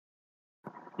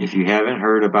If you haven't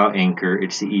heard about Anchor,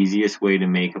 it's the easiest way to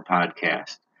make a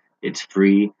podcast. It's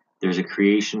free. There's a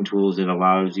creation tools that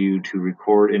allows you to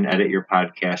record and edit your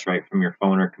podcast right from your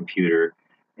phone or computer.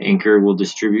 Anchor will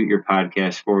distribute your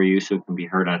podcast for you so it can be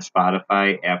heard on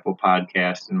Spotify, Apple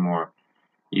Podcasts, and more.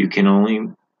 You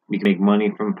can make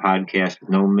money from podcasts with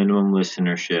no minimum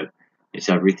listenership. It's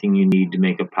everything you need to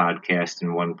make a podcast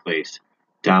in one place.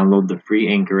 Download the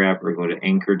free Anchor app or go to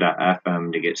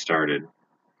anchor.fm to get started.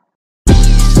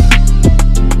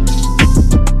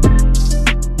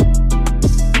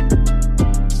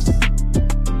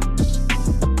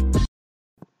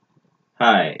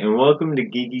 Hi, and welcome to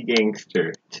Geeky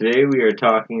Gangster. Today we are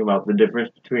talking about the difference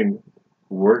between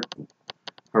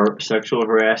sexual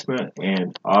harassment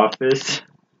and office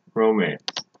romance.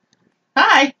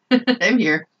 Hi, I'm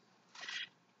here.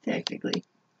 Technically.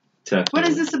 What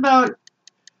is this about?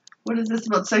 What is this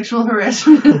about sexual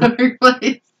harassment in the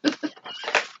workplace?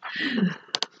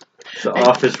 The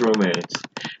office romance.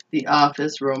 The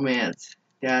office romance.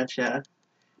 Gotcha.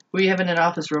 We haven't an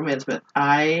office romance, but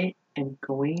I am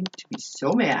going to be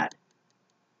so mad.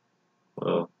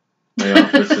 Well, my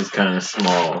office is kind of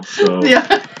small, so...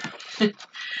 Yeah.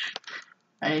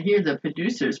 I hear the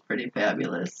producer's pretty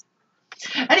fabulous.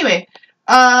 Anyway,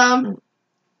 I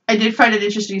did find an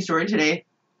interesting story today.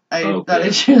 I thought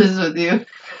I'd share this with you.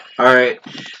 Alright.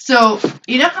 So,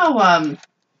 you know how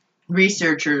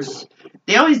researchers,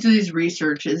 they always do these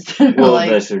researches. Well,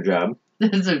 that's their job.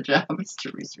 That's their job, is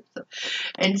to research stuff.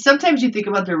 And sometimes you think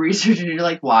about their research and you're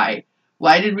like, why?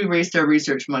 Why did we waste our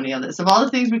research money on this? Of all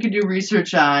the things we could do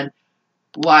research on,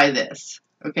 why this?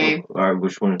 Okay? Alright,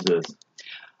 which one is this?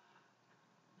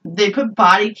 They put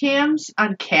body cams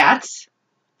on cats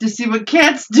to see what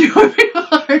cats do when people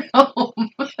are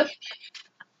home.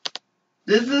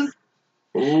 This is...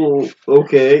 Oh,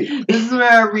 okay. This is where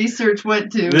our research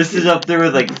went to. This is up there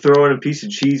with, like, throwing a piece of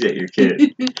cheese at your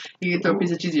kid. You can throw a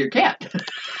piece of cheese at your cat.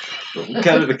 What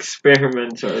kind of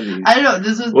experiments are these? I don't know.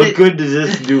 This was... What good does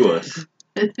this do us?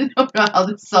 I don't know how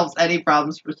this solves any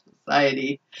problems for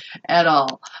society at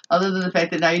all. Other than the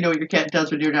fact that now you know what your cat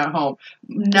does when you're not home.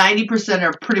 90%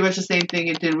 are pretty much the same thing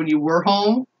it did when you were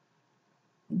home.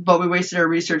 But we wasted our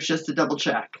research just to double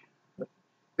check.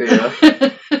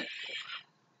 Yeah.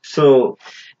 So...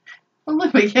 Oh,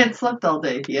 look, my cat slept all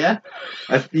day, yeah?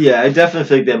 I definitely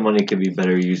think that money could be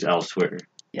better used elsewhere.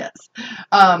 Yes.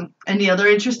 And the other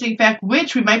interesting fact,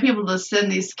 which we might be able to send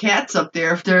these cats up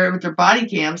there if they're with their body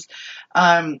cams,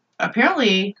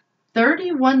 apparently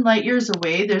 31 light years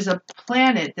away, there's a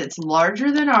planet that's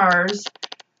larger than ours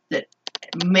that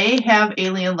may have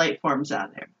alien life forms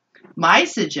on there. My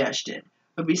suggestion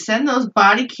would be send those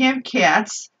body cam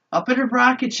cats up in a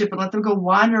rocket ship and let them go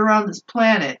wander around this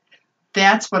planet.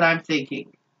 That's what I'm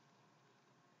thinking.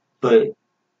 But...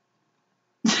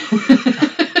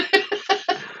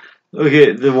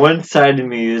 Okay, the one side of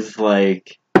me is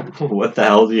like, what the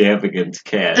hell do you have against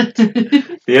cats?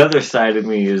 The other side of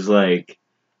me is like,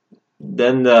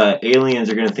 then the aliens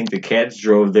are going to think the cats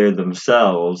drove there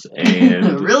themselves,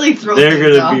 and really they're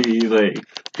going to be like,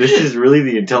 this is really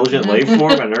the intelligent life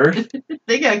form on Earth?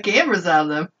 They got cameras on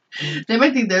them. They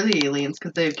might think they're the aliens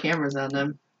because they have cameras on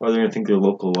them. Or they're going to think they're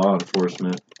local law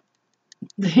enforcement.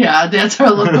 Yeah, that's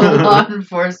our local law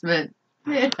enforcement.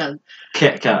 Man.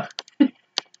 Cat cop.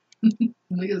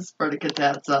 Look at this Spartacus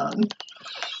hats on.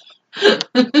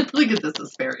 Look at this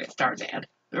asparagus Tarzan.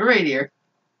 Right here.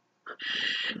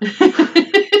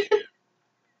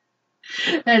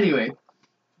 Anyway.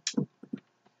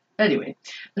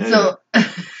 So...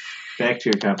 Back to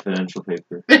your confidential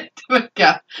paper.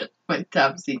 my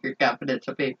top secret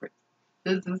confidential paper.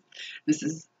 This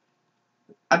is...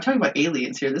 I'm talking about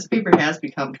aliens here. This paper has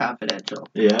become confidential.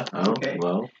 Yeah? Oh, okay.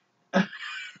 Well... All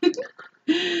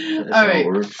right.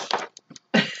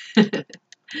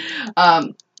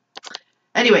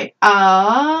 Anyway,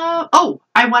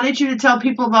 I wanted you to tell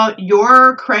people about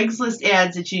your Craigslist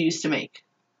ads that you used to make.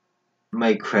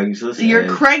 My Craigslist Your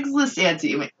ads? Craigslist ads that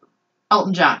you make.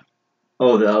 Elton John.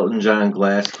 Oh, the Elton John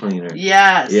glass cleaner.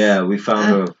 Yes. Yeah, we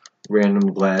found a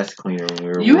random glass cleaner when we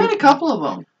were You had a couple of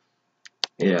them.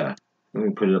 Yeah. Let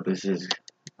me put it up as his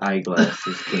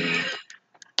eyeglasses cleaner.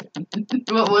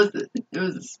 What was it? It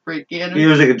was a spray can? It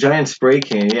was like a giant spray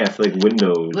can, yeah, for like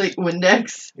windows. Like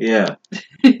Windex? Yeah.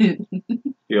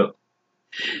 Yep.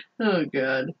 Oh,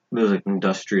 God. It was like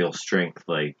industrial strength,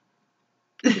 like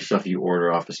the stuff you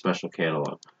order off a special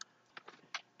catalog.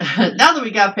 Now that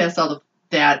we got past all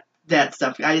that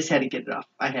stuff, I just had to get it off.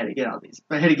 I had to get all these.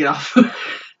 I had to get off.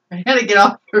 I had to get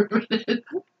off for a minute.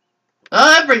 Oh,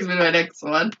 that brings me to my next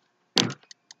one.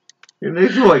 Your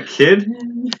next one, kid?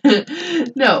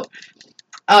 No.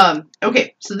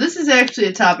 Okay, so this is actually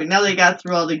a topic. Now that I got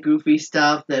through all the goofy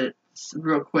stuff, that it's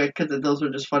real quick, because those were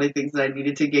just funny things that I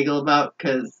needed to giggle about,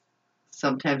 because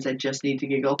sometimes I just need to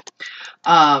giggle.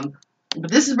 But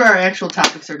this is where our actual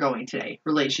topics are going today.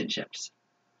 Relationships.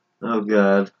 Oh,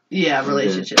 God. Yeah,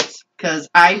 relationships. Because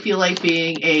I feel like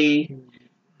being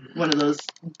one of those,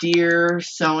 dear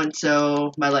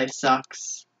so-and-so, my life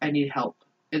sucks, I need help.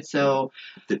 And so,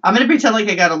 I'm going to pretend like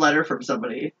I got a letter from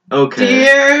somebody.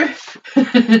 Okay.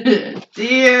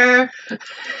 Dear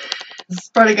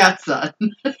Spartacus son.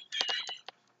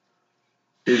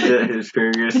 Is that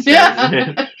Asparagus?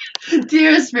 Yeah.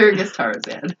 Dear Asparagus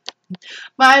Tarzan.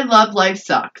 My love life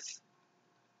sucks.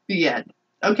 The end.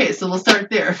 Okay, so we'll start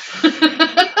there.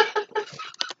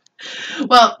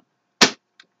 Well,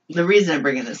 the reason I'm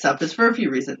bringing this up is for a few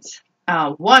reasons.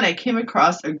 One, I came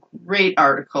across a great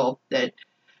article that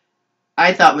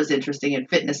I thought was interesting in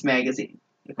Fitness Magazine.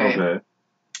 Okay.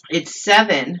 It's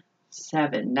 7,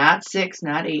 not 6,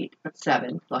 not 8, but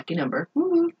 7. Lucky number.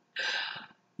 Woo-hoo.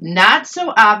 Not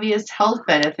so obvious health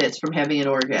benefits from having an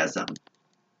orgasm.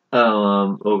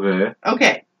 Okay.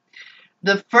 Okay.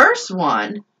 The first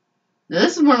one,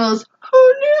 this is one of those,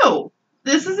 who knew?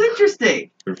 This is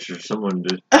interesting. I'm sure someone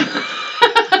did.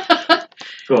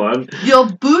 Go on.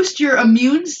 You'll boost your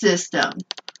immune system.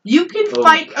 You can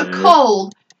fight a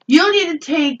cold. You don't need to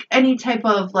take any type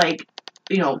of,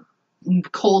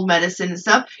 cold medicine and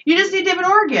stuff. You just need to have an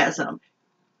orgasm.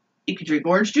 You can drink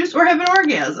orange juice or have an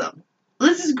orgasm.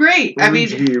 This is great. Where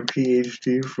did you get your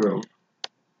PhD from?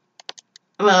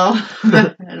 Well,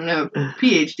 I don't have a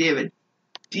PhD, I have a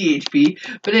DHP.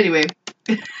 But anyway.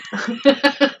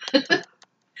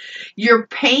 Your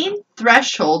pain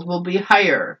threshold will be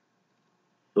higher.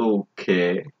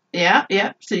 Okay.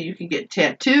 Yeah. So you can get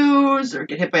tattoos or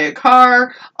get hit by a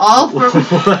car. All for...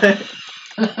 What?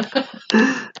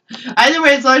 Either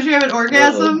way, as long as you're having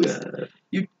orgasms,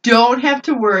 you don't have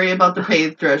to worry about the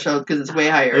pain threshold because it's way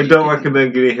higher. I don't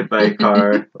recommend getting hit by a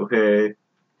car, okay?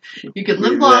 You can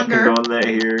live longer. Condone that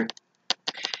here.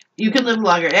 You can live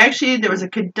longer. Actually, there was a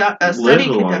study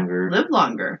live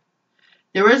longer.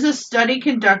 There was a study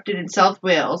conducted in South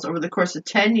Wales over the course of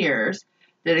 10 years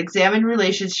that examined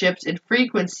relationships and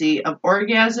frequency of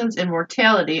orgasms and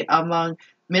mortality among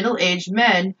middle-aged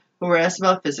men who were asked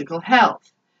about physical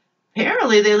health.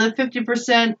 Apparently, they live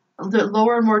 50%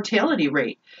 lower mortality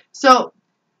rate. So,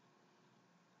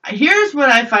 here's what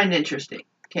I find interesting,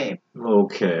 okay?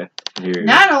 Okay.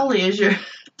 Not only is your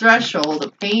threshold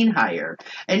of pain higher,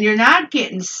 and you're not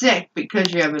getting sick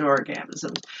because you're having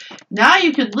orgasms, now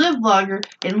you can live longer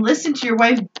and listen to your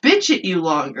wife bitch at you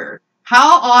longer.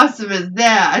 How awesome is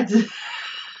that?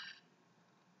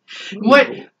 What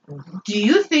do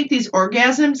you think these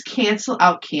orgasms cancel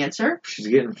out cancer? She's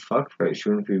getting fucked right. She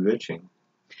wouldn't be bitching.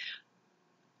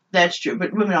 That's true,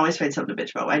 but women always find something to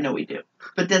bitch about. I know we do,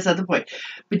 but that's not the point.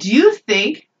 But do you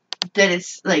think that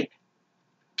it's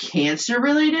cancer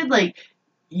related?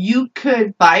 You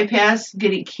could bypass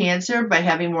getting cancer by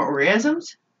having more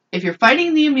orgasms? If you're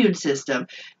fighting the immune system,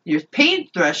 your pain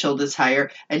threshold is higher,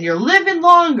 and you're living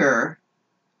longer.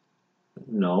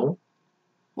 No.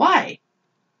 Why?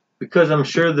 Because I'm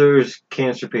sure there's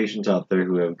cancer patients out there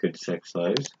who have good sex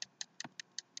lives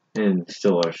and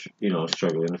still are,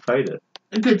 struggling to fight it.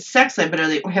 A good sex life, but are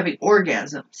they having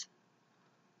orgasms?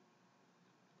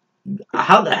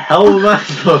 How the hell am I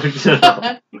supposed to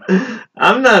know?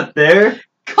 I'm not there.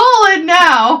 Call it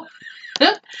now.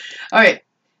 All right.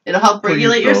 It'll help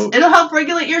regulate your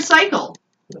cycle.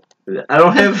 I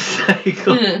don't have a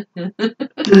cycle.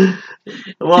 I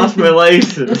lost my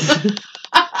license.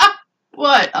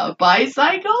 What, a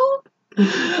bicycle?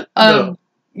 No.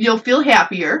 You'll feel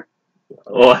happier.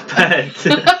 Oh, I bet.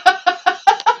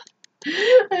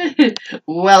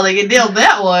 Well, they can nail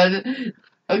that one.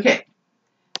 Okay.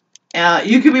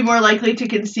 You could be more likely to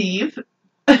conceive.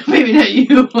 Maybe not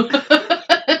you.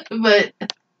 But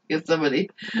get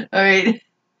somebody. All right.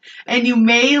 And you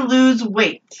may lose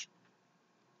weight.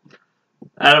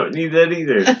 I don't need that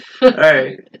either. All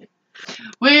right.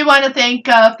 We want to thank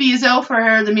Fizo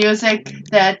for the music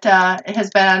that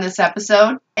has been on this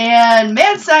episode. And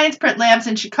Mad Science Print Labs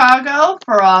in Chicago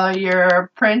for all your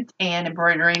print and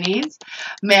embroidery needs.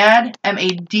 Mad,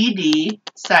 MADD,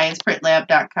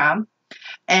 SciencePrintLab.com.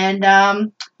 And,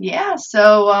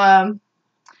 so,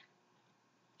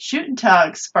 shoot and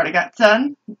tug, Spartacus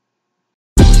son.